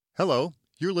Hello,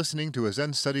 you're listening to a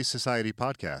Zen Studies Society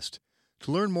podcast.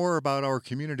 To learn more about our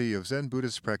community of Zen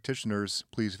Buddhist practitioners,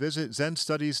 please visit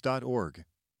zenstudies.org.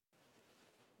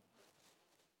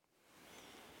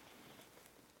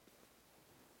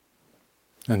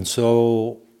 And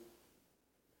so,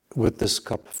 with this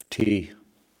cup of tea,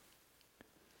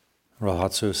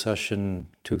 Rohatsu Session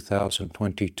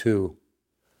 2022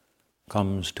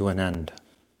 comes to an end.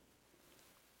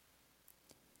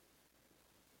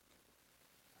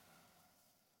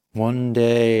 One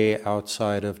day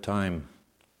outside of time,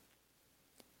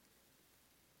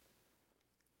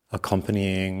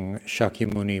 accompanying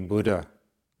Shakyamuni Buddha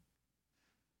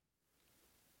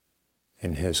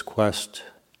in his quest,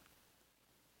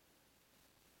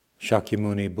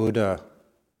 Shakyamuni Buddha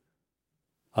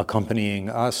accompanying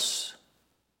us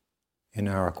in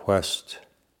our quest.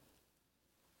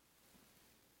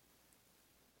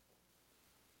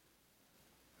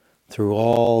 Through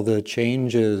all the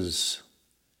changes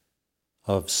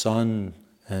of sun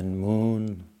and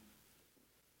moon,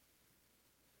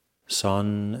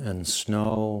 sun and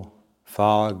snow,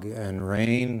 fog and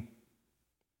rain,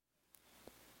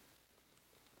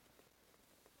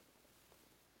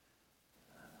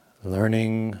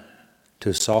 learning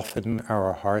to soften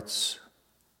our hearts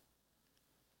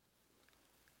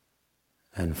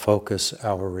and focus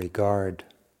our regard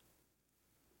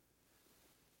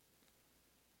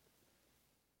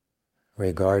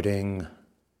regarding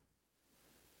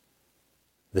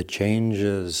the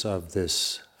changes of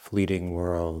this fleeting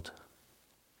world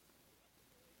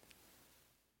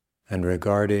and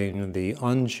regarding the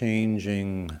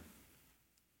unchanging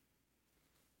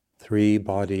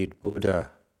three-bodied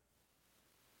Buddha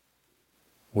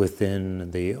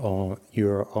within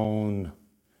your own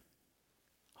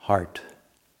heart,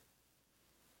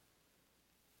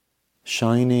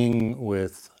 shining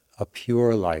with a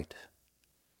pure light.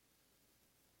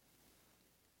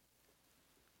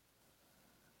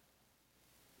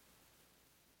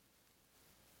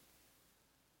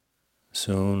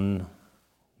 Soon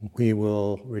we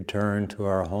will return to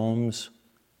our homes,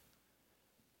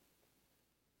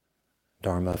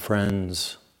 Dharma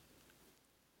friends,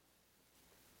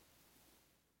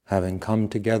 having come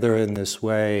together in this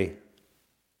way,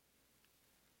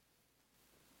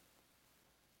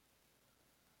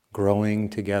 growing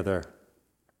together,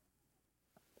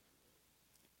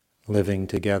 living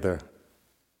together,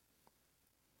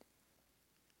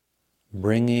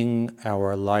 bringing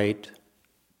our light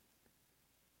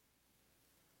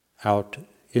out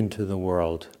into the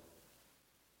world.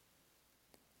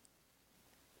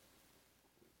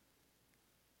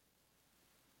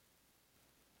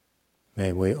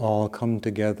 May we all come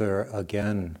together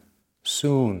again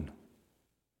soon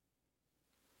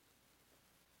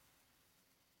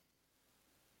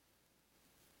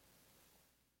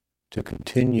to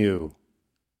continue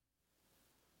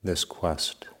this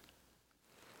quest.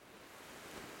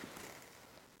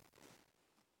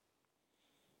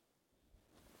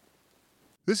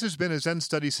 This has been a Zen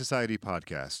Studies Society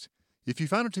podcast. If you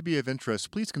found it to be of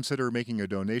interest, please consider making a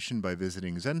donation by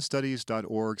visiting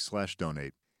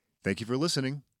zenstudies.org/donate. Thank you for listening.